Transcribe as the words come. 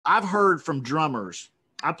I've heard from drummers.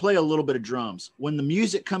 I play a little bit of drums. When the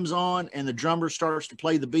music comes on and the drummer starts to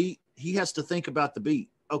play the beat, he has to think about the beat.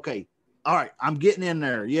 Okay, all right, I'm getting in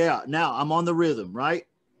there. Yeah, now I'm on the rhythm, right?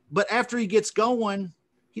 But after he gets going,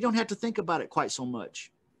 he don't have to think about it quite so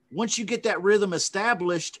much. Once you get that rhythm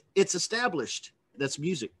established, it's established. That's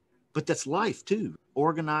music, but that's life too.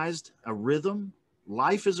 Organized, a rhythm.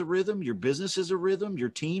 Life is a rhythm. Your business is a rhythm. Your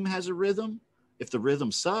team has a rhythm. If the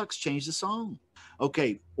rhythm sucks, change the song.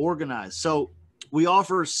 Okay, organized. So we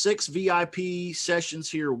offer 6 VIP sessions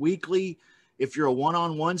here weekly. If you're a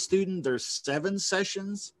one-on-one student, there's 7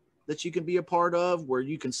 sessions that you can be a part of where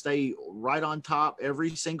you can stay right on top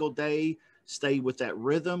every single day, stay with that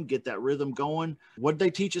rhythm, get that rhythm going. What did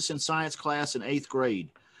they teach us in science class in 8th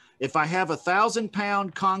grade? If I have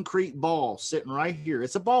 1,000-pound concrete ball sitting right here,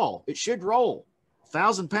 it's a ball. It should roll.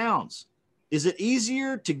 1,000 pounds. Is it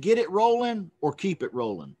easier to get it rolling or keep it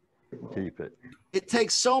rolling? Keep it. It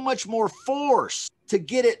takes so much more force to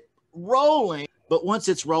get it rolling. But once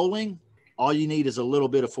it's rolling, all you need is a little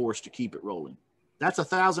bit of force to keep it rolling. That's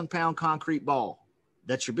 1,000-pound concrete ball.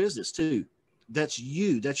 That's your business too. That's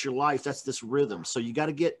you. That's your life. That's this rhythm. So you got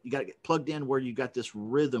to get plugged in where you got this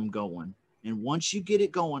rhythm going. And once you get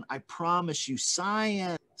it going, I promise you,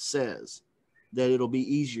 science says that it'll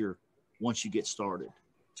be easier once you get started.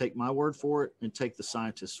 Take my word for it and take the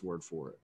scientist's word for it.